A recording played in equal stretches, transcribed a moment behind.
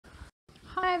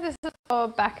Hi, this is for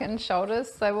back and shoulders.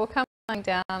 So we'll come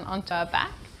down onto our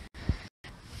back.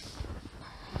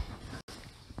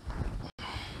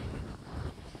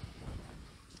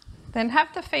 Then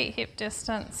have the feet hip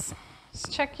distance.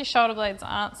 Just check your shoulder blades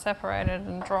aren't separated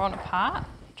and drawn apart.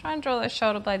 Try and draw those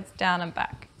shoulder blades down and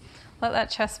back. Let that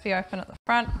chest be open at the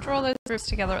front. Draw those ribs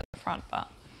together at the front butt.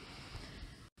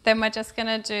 Then we're just going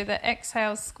to do the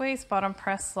exhale, squeeze, bottom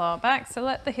press, lower back. So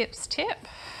let the hips tip.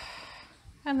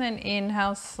 And then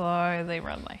inhale, slowly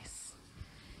release.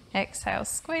 Exhale,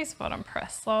 squeeze, bottom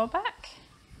press, lower back.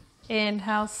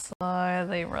 Inhale,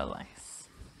 slowly release.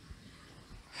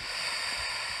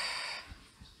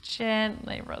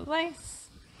 Gently release.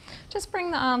 Just bring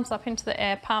the arms up into the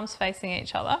air, palms facing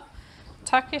each other.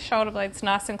 Tuck your shoulder blades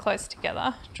nice and close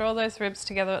together. Draw those ribs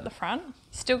together at the front.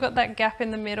 Still got that gap in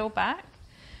the middle back.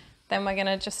 Then we're going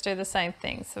to just do the same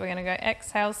thing. So we're going to go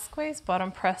exhale, squeeze,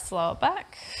 bottom press, lower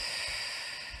back.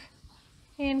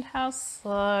 Inhale,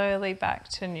 slowly back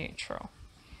to neutral.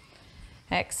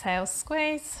 Exhale,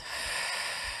 squeeze.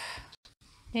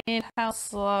 Inhale,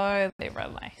 slowly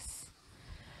release.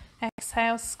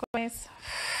 Exhale, squeeze.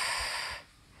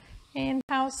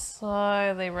 Inhale,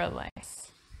 slowly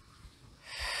release.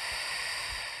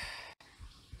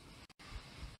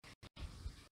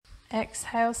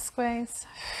 Exhale, squeeze.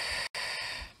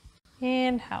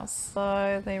 Inhale,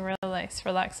 slowly release.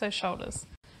 Relax those shoulders.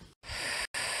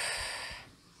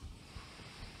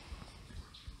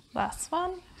 Last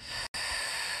one.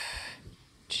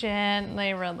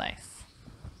 Gently release.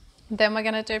 Then we're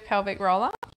going to do pelvic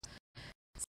roller.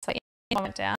 So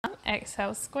inhale down,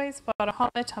 exhale, squeeze, bottom,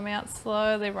 hollow tummy out,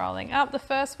 slowly rolling up. The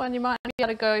first one you might not be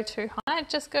able to go too high,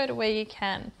 just go to where you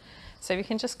can. So if you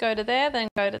can just go to there, then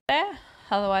go to there.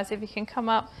 Otherwise, if you can come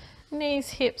up,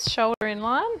 knees, hips, shoulder in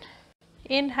line.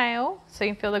 Inhale, so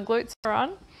you can feel the glutes are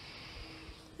on.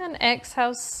 And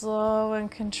exhale, slow and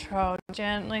controlled,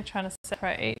 gently trying to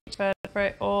separate each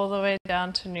vertebrae all the way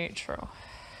down to neutral.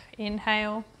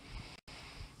 Inhale,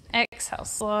 exhale,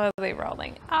 slowly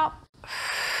rolling up.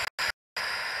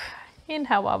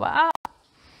 Inhale while we're up.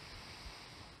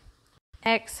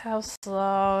 Exhale,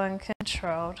 slow and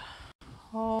controlled,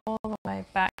 all the way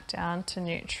back down to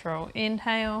neutral.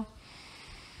 Inhale,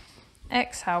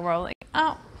 exhale, rolling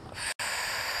up.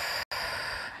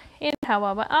 Inhale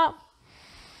while we're up.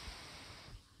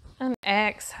 And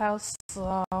exhale,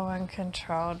 slow and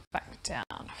controlled, back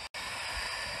down.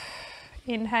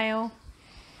 Inhale.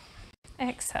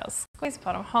 Exhale, squeeze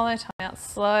bottom, hollow tummy out,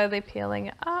 slowly peeling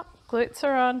it up. Glutes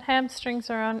are on, hamstrings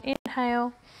are on.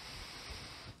 Inhale.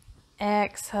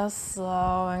 Exhale,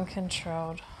 slow and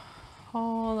controlled,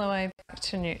 all the way back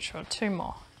to neutral. Two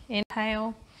more.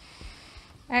 Inhale.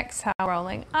 Exhale,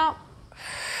 rolling up.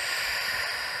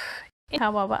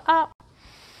 Inhale while we're up.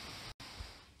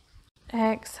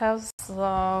 Exhale,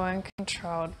 slow and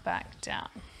controlled, back down.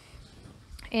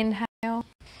 Inhale.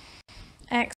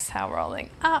 Exhale, rolling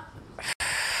up.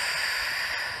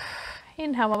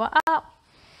 Inhale while we're up.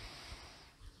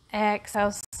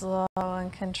 Exhale, slow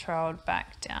and controlled,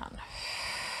 back down.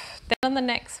 Then on the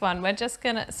next one, we're just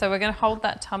going to, so we're going to hold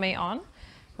that tummy on.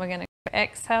 We're going to go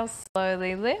exhale,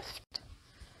 slowly lift.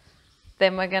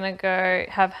 Then we're going to go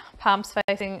have palms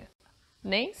facing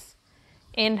knees.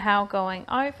 Inhale, going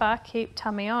over, keep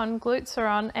tummy on, glutes are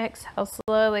on, exhale,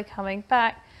 slowly coming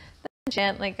back, then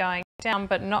gently going down,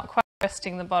 but not quite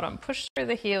resting the bottom. Push through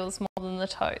the heels more than the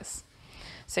toes.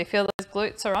 So you feel those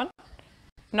glutes are on,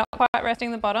 not quite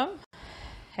resting the bottom.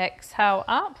 Exhale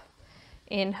up,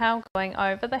 inhale, going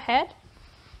over the head,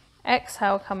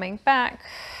 exhale, coming back,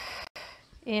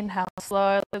 inhale,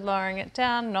 slowly lowering it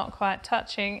down, not quite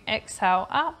touching, exhale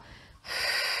up.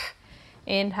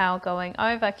 Inhale, going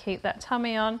over, keep that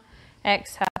tummy on.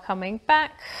 Exhale, coming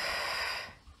back.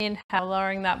 Inhale,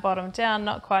 lowering that bottom down,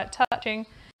 not quite touching.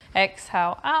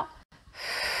 Exhale, up.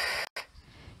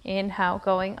 Inhale,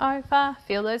 going over.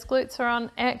 Feel those glutes are on.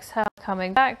 Exhale,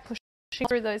 coming back, pushing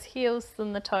through those heels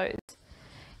and the toes.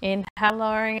 Inhale,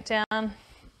 lowering it down.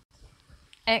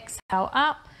 Exhale,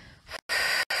 up.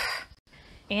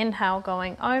 Inhale,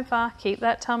 going over. Keep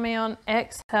that tummy on.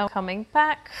 Exhale, coming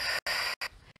back.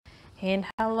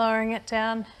 Inhale, lowering it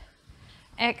down.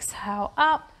 Exhale,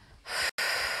 up.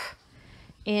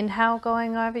 Inhale,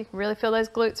 going over. You can really feel those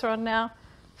glutes are on now.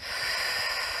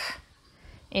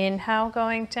 Inhale,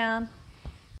 going down.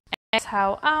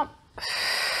 Exhale, up.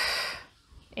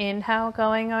 Inhale,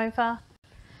 going over.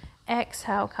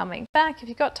 Exhale, coming back. If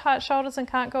you've got tight shoulders and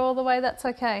can't go all the way, that's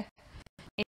okay.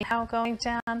 Inhale, going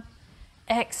down.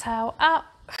 Exhale, up.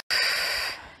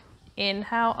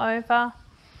 Inhale, over.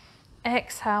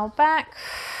 Exhale, back.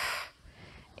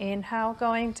 Inhale,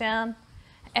 going down.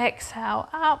 Exhale,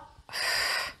 up.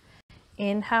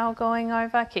 Inhale, going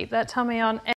over. Keep that tummy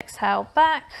on. Exhale,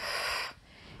 back.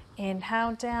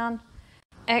 Inhale, down.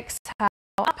 Exhale,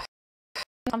 up.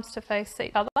 Arms to face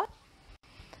each other.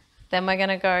 Then we're going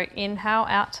to go inhale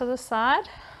out to the side.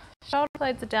 Shoulder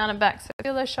blades are down and back, so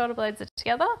feel those shoulder blades are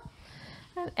together.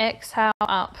 And exhale,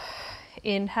 up.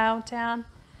 Inhale, down.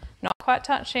 Not quite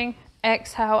touching.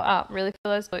 Exhale, up. Really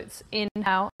feel those glutes.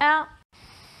 Inhale, out.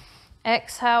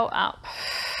 Exhale, up.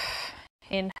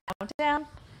 Inhale, down.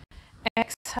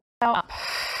 Exhale, up.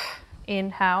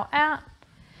 Inhale, out.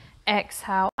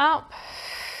 Exhale, up.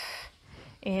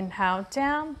 Inhale,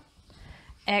 down.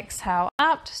 Exhale,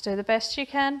 up. Just do the best you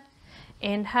can.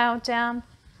 Inhale, down.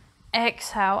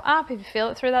 Exhale, up. If you feel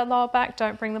it through that lower back,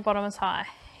 don't bring the bottom as high.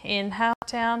 Inhale,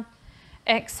 down.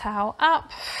 Exhale,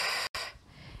 up.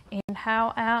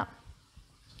 Inhale, out.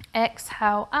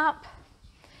 Exhale, up.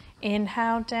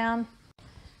 Inhale, down.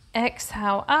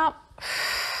 Exhale, up.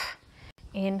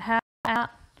 Inhale, out.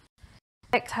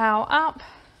 Exhale, up.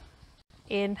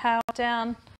 Inhale,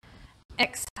 down.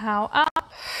 Exhale,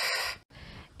 up.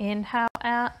 Inhale,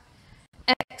 out.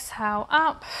 Exhale,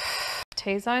 up.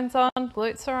 T-zones on,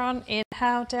 glutes are on.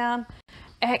 Inhale, down.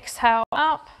 Exhale,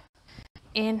 up.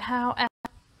 Inhale, out.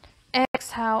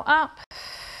 Exhale, up.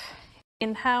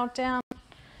 Inhale, down.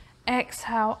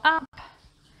 Exhale, up.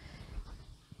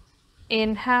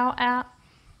 Inhale, out.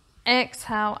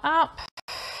 Exhale, up.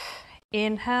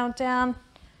 Inhale, down.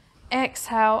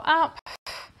 Exhale, up.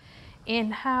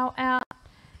 Inhale, out.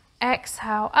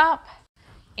 Exhale, up.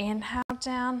 Inhale,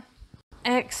 down.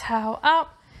 Exhale,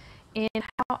 up.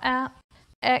 Inhale, out.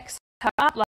 Exhale,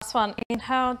 up. Last one.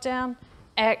 Inhale, down.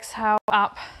 Exhale,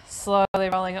 up. Slowly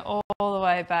rolling it all the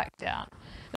way back down.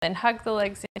 Then hug the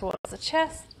legs in towards the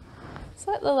chest. Just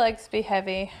let the legs be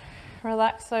heavy.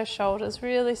 Relax those shoulders.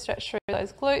 Really stretch through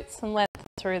those glutes and lengthen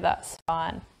through that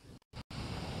spine.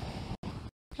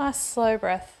 Nice slow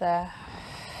breath there.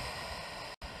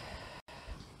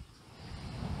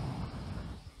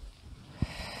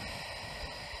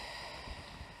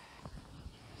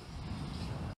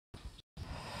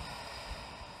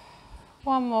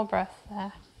 One more breath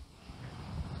there.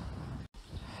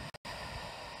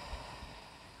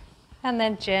 And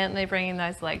then gently bringing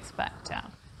those legs back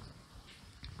down.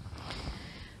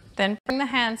 Then bring the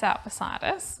hands out beside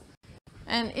us.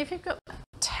 And if you've got a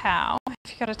towel,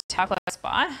 if you've got a towel close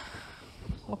by,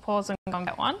 we'll pause and go and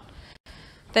get one.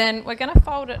 Then we're going to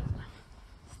fold it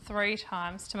 3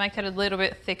 times to make it a little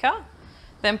bit thicker.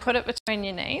 Then put it between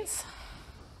your knees.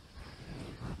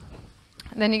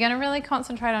 Then you're going to really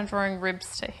concentrate on drawing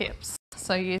ribs to hips.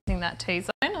 So using that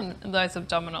T-zone and those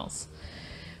abdominals.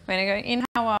 We're going to go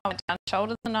inhale while we're down,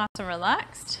 shoulders are nice and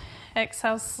relaxed.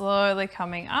 Exhale, slowly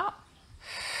coming up.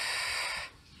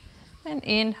 Then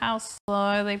inhale,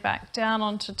 slowly back down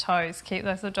onto toes. Keep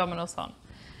those abdominals on.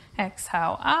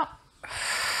 Exhale, up.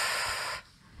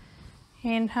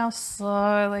 Inhale,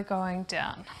 slowly going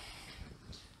down.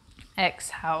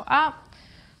 Exhale, up.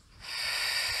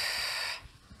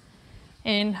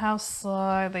 Inhale,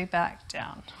 slowly back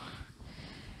down.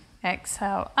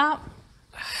 Exhale, up.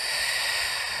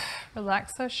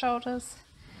 Relax those shoulders.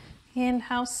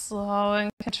 Inhale, slow and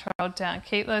controlled down.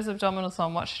 Keep those abdominals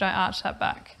on. Watch you don't arch that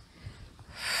back.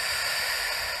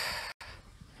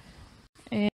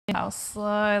 Inhale,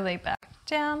 slowly back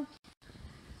down.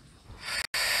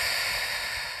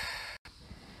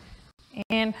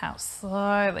 Inhale,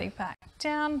 slowly back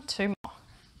down. 2 more.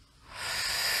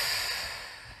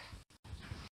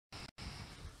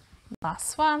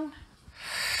 Last one.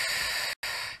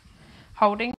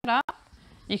 Holding it up.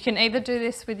 You can either do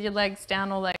this with your legs down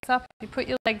or legs up. If you put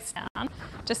your legs down,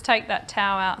 just take that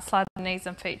towel out, slide the knees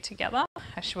and feet together.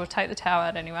 Actually, we'll take the towel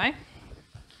out anyway.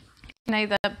 You can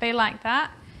either be like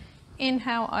that,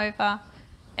 inhale over,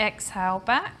 exhale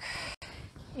back,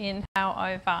 inhale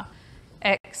over,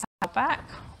 exhale back,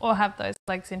 or have those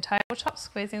legs in tabletop,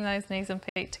 squeezing those knees and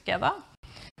feet together.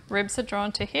 Ribs are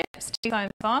drawn to hips,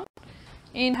 T-zones on.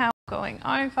 Inhale, going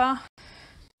over,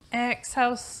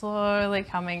 exhale, slowly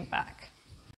coming back.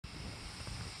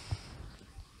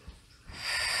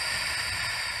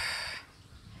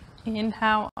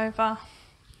 Inhale over,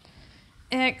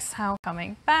 exhale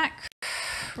coming back.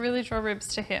 Really draw ribs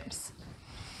to hips.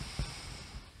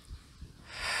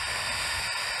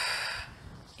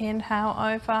 Inhale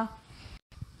over,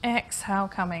 exhale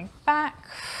coming back.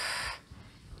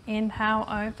 Inhale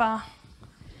over,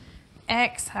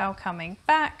 exhale coming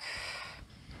back.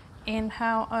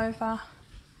 Inhale over,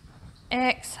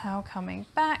 exhale coming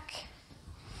back.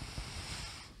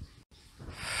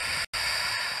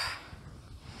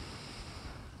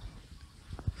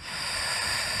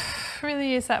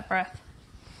 Really use that breath.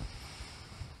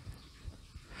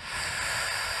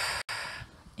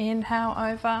 Inhale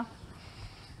over.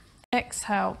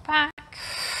 Exhale back.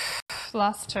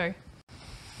 Last two.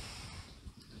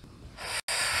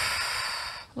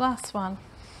 Last one.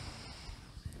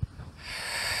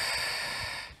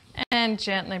 And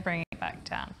gently bring it back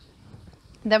down.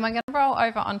 Then we're going to roll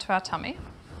over onto our tummy.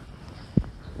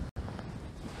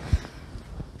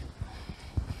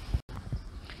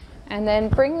 And then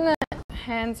bring the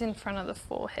hands in front of the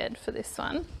forehead for this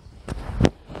one.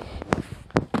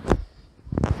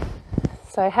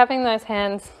 So having those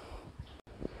hands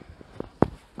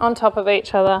on top of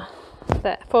each other,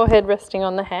 that forehead resting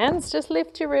on the hands, just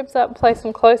lift your ribs up, place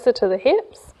them closer to the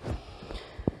hips.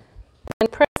 And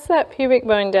press that pubic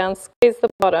bone down, squeeze the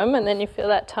bottom, and then you feel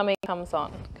that tummy comes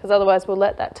on. Because otherwise we'll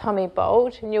let that tummy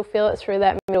bulge and you'll feel it through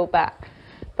that middle back.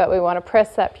 But we want to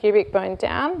press that pubic bone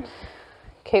down,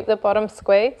 keep the bottom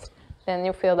squeezed, then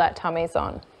you'll feel that tummy's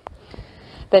on.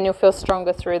 Then you'll feel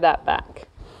stronger through that back.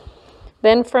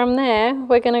 Then from there,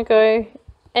 we're going to go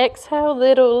exhale,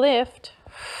 little lift.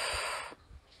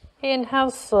 Inhale,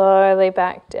 slowly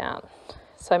back down.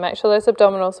 So make sure those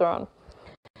abdominals are on.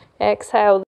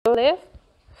 Exhale, little lift.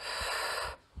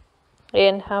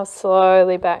 Inhale,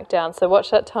 slowly back down. So watch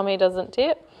that tummy doesn't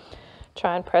dip.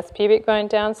 Try and press pubic bone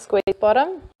down, squeeze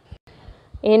bottom.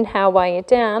 Inhale while you're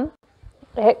down.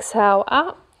 Exhale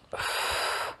up.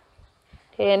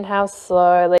 Inhale,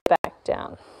 slowly back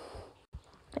down.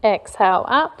 Exhale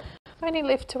up. Only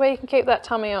lift to where you can keep that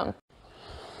tummy on.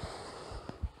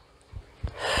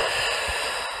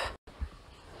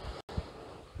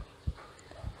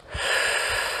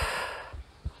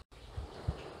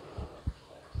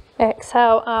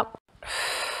 Exhale up.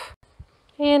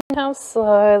 Inhale,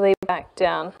 slowly back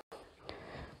down.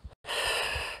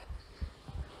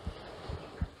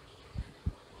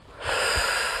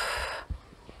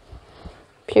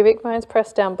 Pubic bones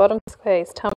press down, bottom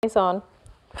squeeze, tummy's on.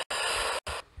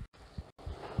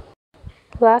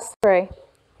 Last three.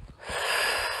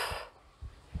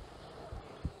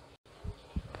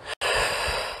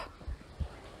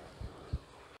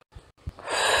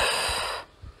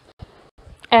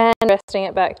 And resting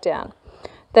it back down.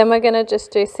 Then we're going to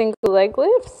just do single leg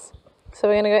lifts. So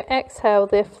we're going to go exhale,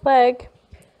 lift leg,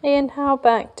 inhale,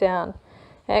 back down.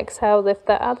 Exhale, lift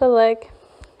that other leg,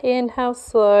 inhale,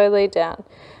 slowly down.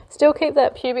 Still keep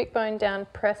that pubic bone down,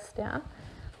 press down.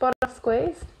 Bottom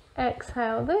squeeze,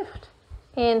 exhale, lift,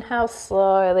 inhale,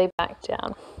 slowly back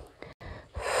down.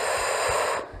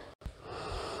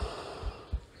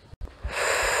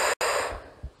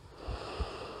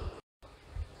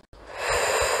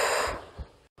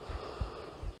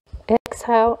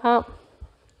 Exhale up,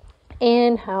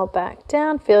 inhale back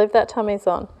down, feel if that tummy's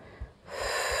on.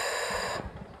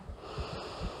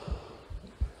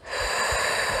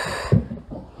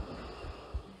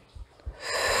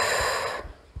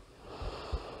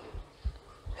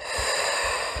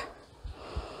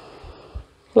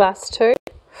 Last two.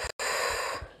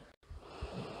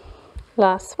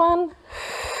 Last one.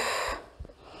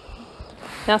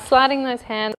 Now sliding those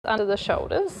hands under the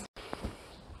shoulders.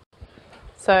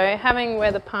 So having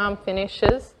where the palm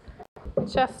finishes,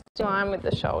 just in line with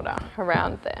the shoulder,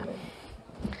 around there.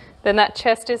 Then that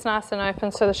chest is nice and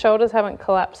open so the shoulders haven't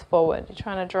collapsed forward. You're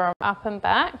trying to draw them up and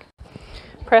back.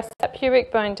 Press that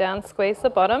pubic bone down, squeeze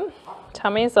the bottom,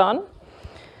 tummy's on.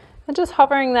 And just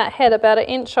hovering that head about 1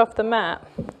 inch off the mat.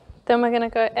 Then we're going to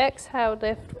go exhale,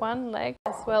 lift one leg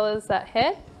as well as that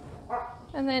head.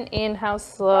 And then inhale,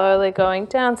 slowly going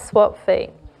down, swap feet.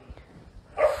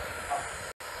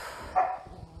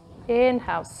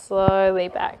 Inhale, slowly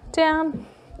back down.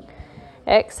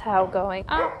 Exhale, going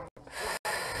up.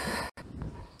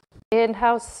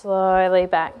 Inhale, slowly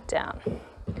back down.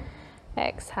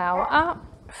 Exhale, up.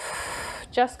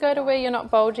 Just go to where you're not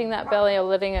bulging that belly or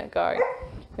letting it go.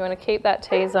 You want to keep that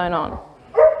T-zone on.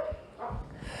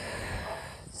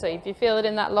 So if you feel it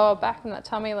in that lower back and that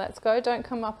tummy, let's go. Don't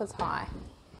come up as high.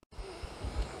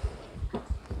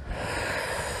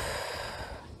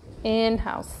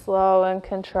 Inhale, slow and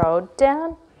controlled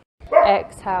down.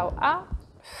 Exhale, up.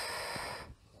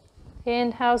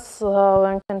 Inhale, slow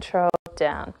and controlled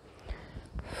down.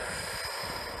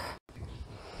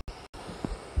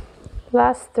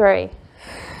 Last three.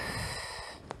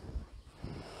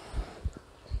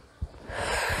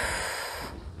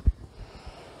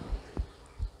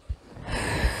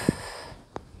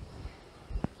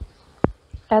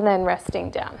 And then resting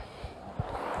down.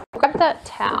 Grab that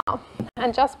towel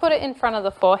and just put it in front of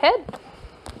the forehead.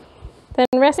 Then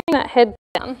resting that head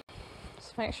down.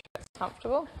 Just make sure it's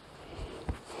comfortable.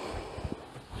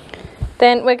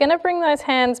 Then we're going to bring those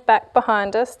hands back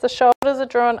behind us. The shoulders are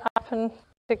drawn up and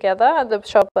together, the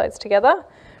shoulder blades together.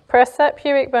 Press that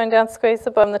pubic bone down, squeeze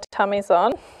the bottom, the tummy's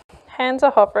on. Hands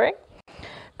are hovering.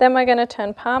 Then we're going to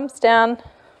turn palms down,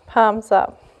 palms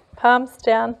up, palms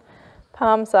down,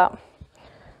 palms up.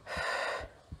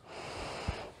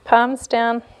 Palms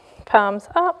down, palms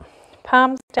up,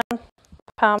 palms down,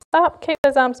 palms up. Keep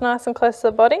those arms nice and close to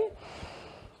the body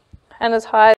and as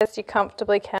high as you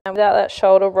comfortably can without that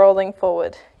shoulder rolling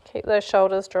forward. Keep those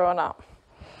shoulders drawn up.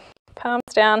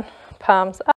 Palms down,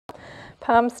 palms up,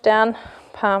 palms down,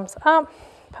 palms up,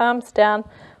 palms down,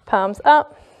 palms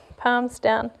up, palms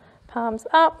down, palms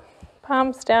up,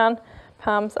 palms down,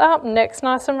 palms up. Neck's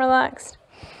nice and relaxed.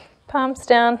 Palms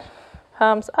down,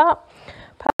 palms up,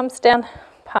 palms down,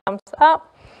 palms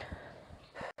up,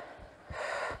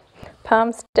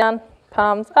 palms down,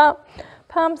 palms up,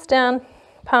 palms down,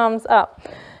 palms up.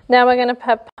 Now we're going to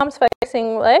have palms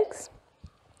facing legs.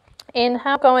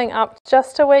 Inhale, going up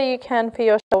just to where you can for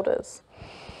your shoulders.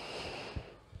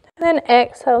 And then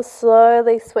exhale,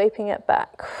 slowly sweeping it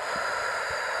back.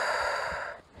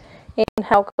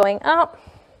 Inhale, going up.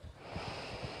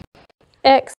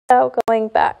 Exhale, going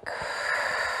back.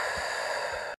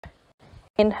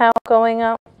 Inhale, going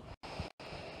up.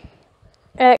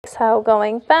 Exhale,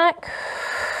 going back.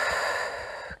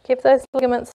 Give those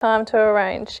ligaments time to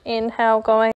arrange. Inhale,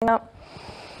 going up.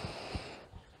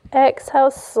 Exhale,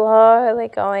 slowly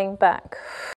going back.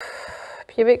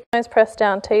 Pubic bones pressed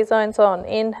down, T-zones on.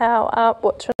 Inhale, up,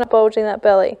 watch for not bulging that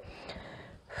belly.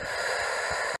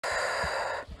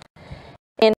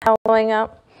 Inhale, going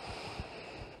up.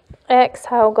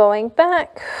 Exhale, going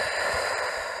back.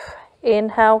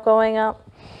 Inhale, going up.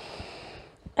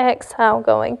 Exhale,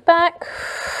 going back.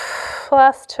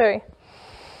 Last two.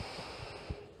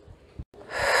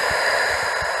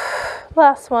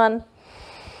 Last one.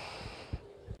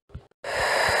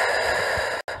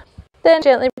 Then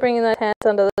gently bringing those hands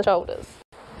under the shoulders.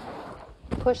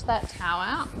 Push that towel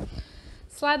out.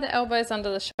 Slide the elbows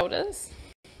under the shoulders.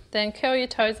 Then curl your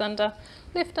toes under.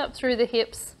 Lift up through the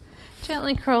hips.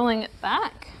 Gently crawling it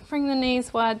back. Bring the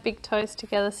knees wide, big toes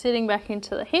together, sitting back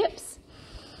into the hips.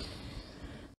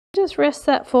 Just rest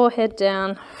that forehead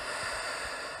down.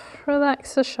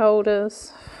 Relax the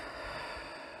shoulders.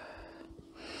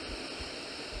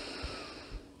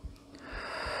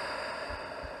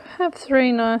 Have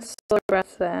 3 nice slow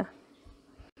breaths there.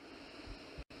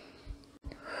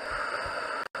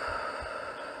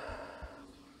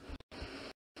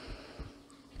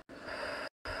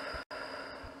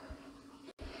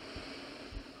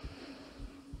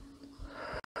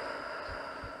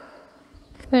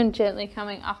 Then gently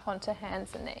coming up onto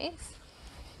hands and knees.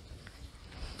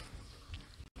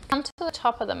 Come to the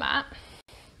top of the mat.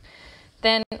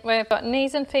 Then we've got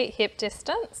knees and feet hip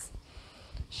distance.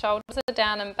 Shoulders are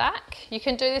down and back. You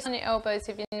can do this on your elbows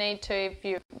if you need to, if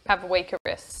you have weaker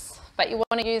wrists. But you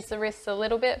want to use the wrists a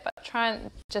little bit, but try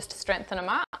and just to strengthen them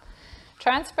up.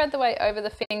 Try and spread the weight over the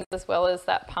fingers as well as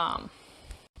that palm.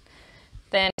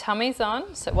 Then tummy's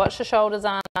on, so watch the shoulders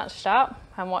aren't arched up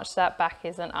and watch that back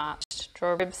isn't arched.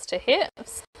 Draw ribs to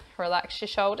hips, relax your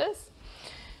shoulders.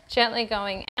 Gently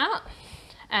going out,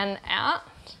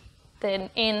 then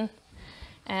in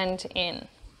and in.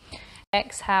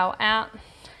 Exhale out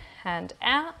and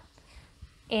out,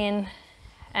 in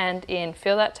and in.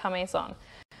 Feel that tummy's on.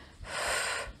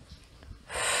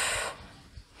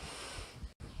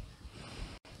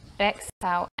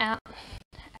 Exhale out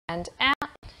and out.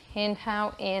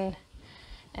 Inhale in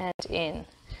and in.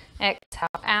 Exhale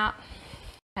out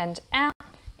and out.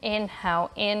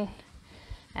 Inhale in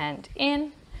and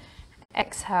in.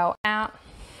 Exhale out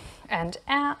and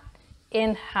out.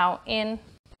 Inhale in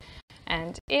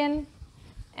and in.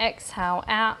 Exhale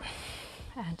out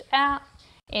and out.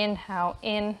 Inhale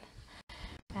in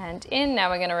and in. Now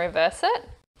we're going to reverse it.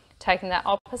 Taking that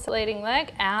opposite leading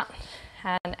leg out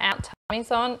and out.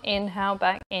 Tummy's on. Inhale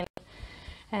back in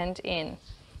and in.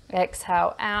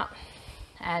 Exhale out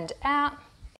and out.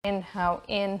 Inhale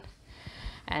in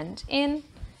and in.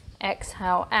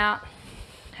 Exhale out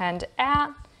and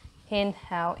out.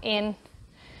 Inhale in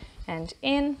and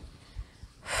in.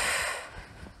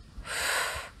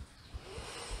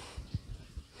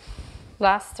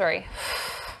 Last 3.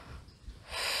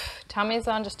 Tummy's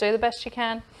on, just do the best you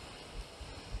can.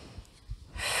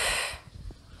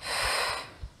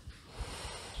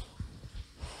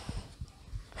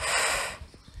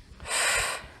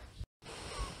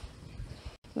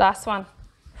 Last one.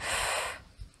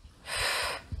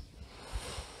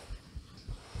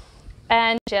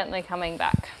 And gently coming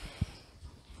back.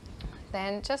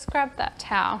 Then just grab that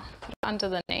towel, put it under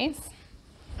the knees.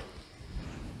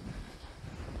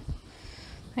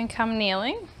 And come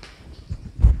kneeling.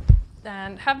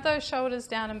 And have those shoulders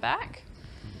down and back.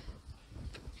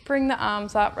 bring the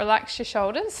arms up, relax your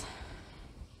shoulders.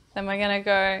 Then we're going to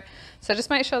go, so just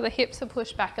make sure the hips are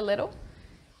pushed back a little.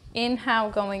 Inhale,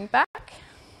 going back.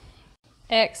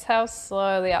 Exhale,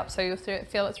 slowly up, so you'll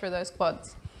feel it through those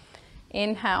quads.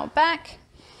 Inhale, back.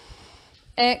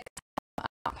 Exhale,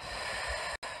 up.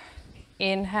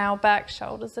 Inhale, back,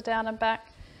 shoulders are down and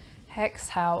back.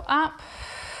 Exhale, up.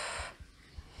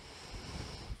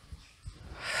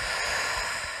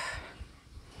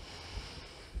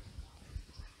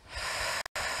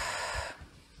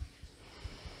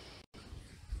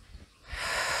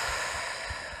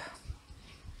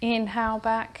 Inhale,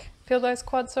 back. Feel those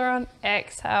quads are on.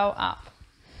 Exhale, up.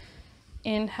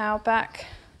 Inhale, back.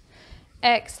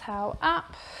 Exhale,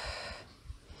 up.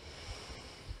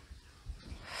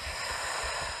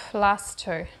 Last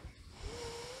two.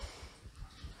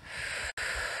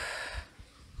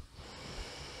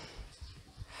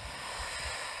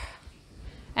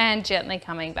 And gently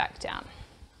coming back down.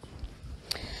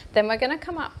 Then we're going to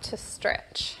come up to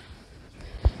stretch.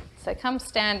 So come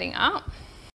standing up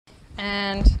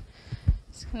and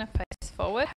just going to face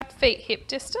forward. Feet hip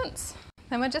distance.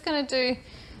 Then we're just going to do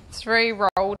 3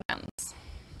 roll downs.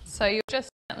 So you'll just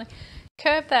gently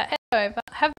curve that head over.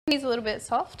 Have the knees a little bit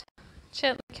soft.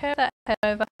 Gently curve that head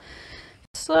over.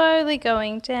 Slowly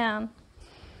going down.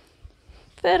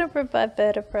 Vertebra by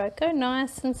vertebra. Go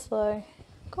nice and slow.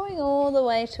 Going all the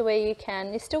way to where you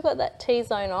can. You've still got that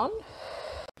T-zone on.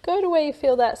 Go to where you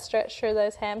feel that stretch through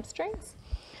those hamstrings.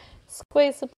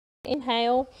 Squeeze the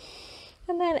inhale.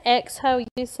 And then exhale,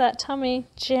 use that tummy,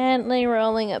 gently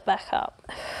rolling it back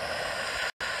up.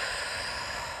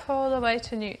 All the way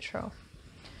to neutral.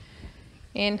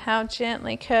 Inhale,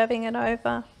 gently curving it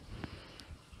over.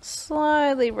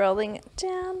 Slowly rolling it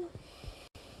down.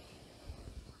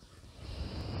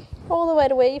 All the way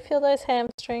to where you feel those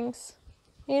hamstrings.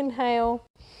 Inhale.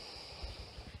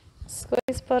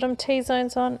 Squeeze bottom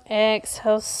T-zones on.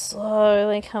 Exhale,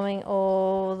 slowly coming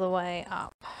all the way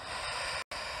up.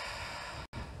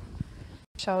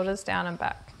 Shoulders down and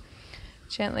back.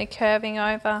 Gently curving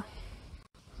over.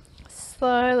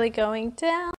 Slowly going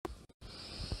down.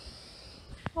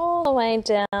 All the way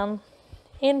down.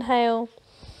 Inhale.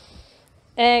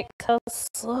 Exhale,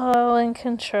 slow and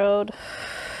controlled.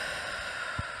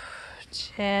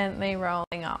 Gently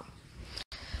rolling up.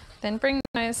 Then bring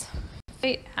those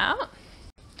feet out.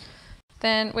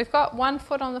 Then we've got one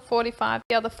foot on the 45,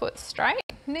 the other foot straight.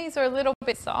 Knees are a little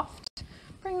bit soft.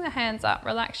 Bring the hands up,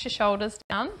 relax your shoulders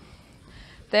down.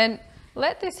 Then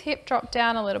let this hip drop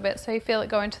down a little bit so you feel it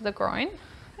go into the groin.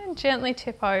 And gently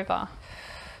tip over.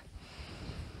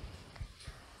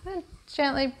 And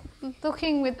gently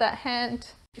looking with that hand,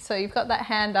 so you've got that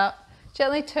hand up.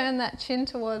 Gently turn that chin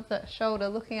towards that shoulder,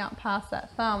 looking up past that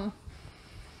thumb.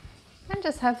 And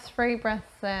just have 3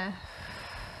 breaths there.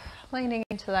 Leaning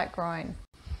into that groin.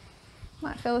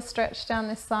 Might feel a stretch down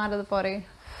this side of the body.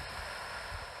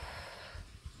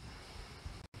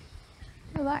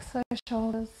 Relax those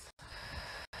shoulders.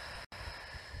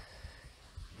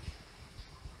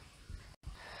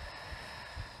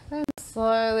 Then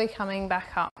slowly coming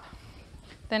back up.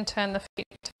 Then turn the feet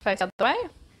to face the other way.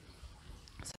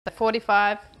 So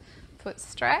 45, foot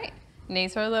straight,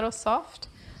 knees are a little soft.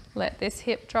 Let this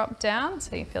hip drop down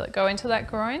so you feel it go into that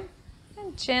groin.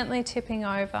 And gently tipping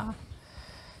over.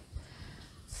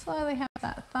 Slowly have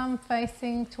that thumb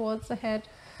facing towards the head.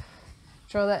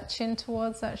 Draw that chin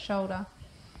towards that shoulder.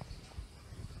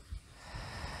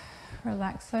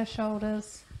 Relax those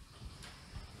shoulders.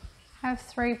 Have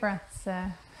 3 breaths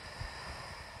there.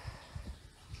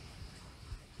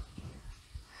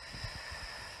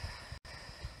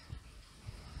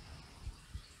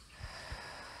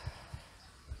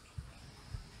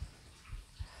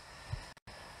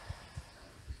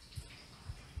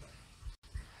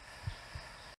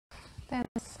 Then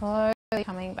slowly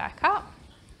coming back up.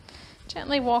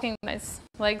 Gently walking those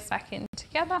legs back in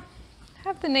together.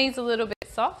 Have the knees a little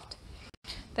bit soft.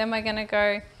 Then we're going to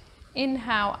go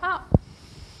inhale up.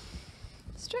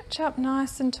 Stretch up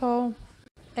nice and tall.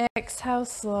 Exhale,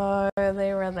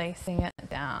 slowly releasing it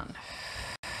down.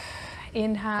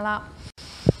 Inhale up.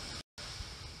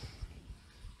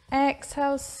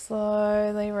 Exhale,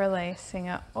 slowly releasing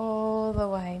it all the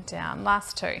way down.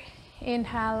 Last 2.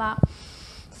 Inhale up.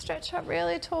 Stretch up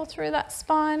really tall through that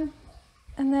spine.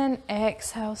 And then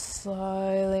exhale,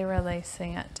 slowly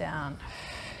releasing it down.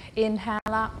 Inhale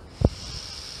up.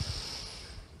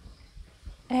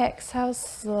 Exhale,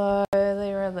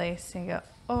 slowly releasing it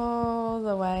all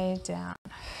the way down.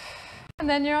 And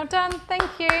then you're all done.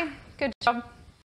 Thank you. Good job.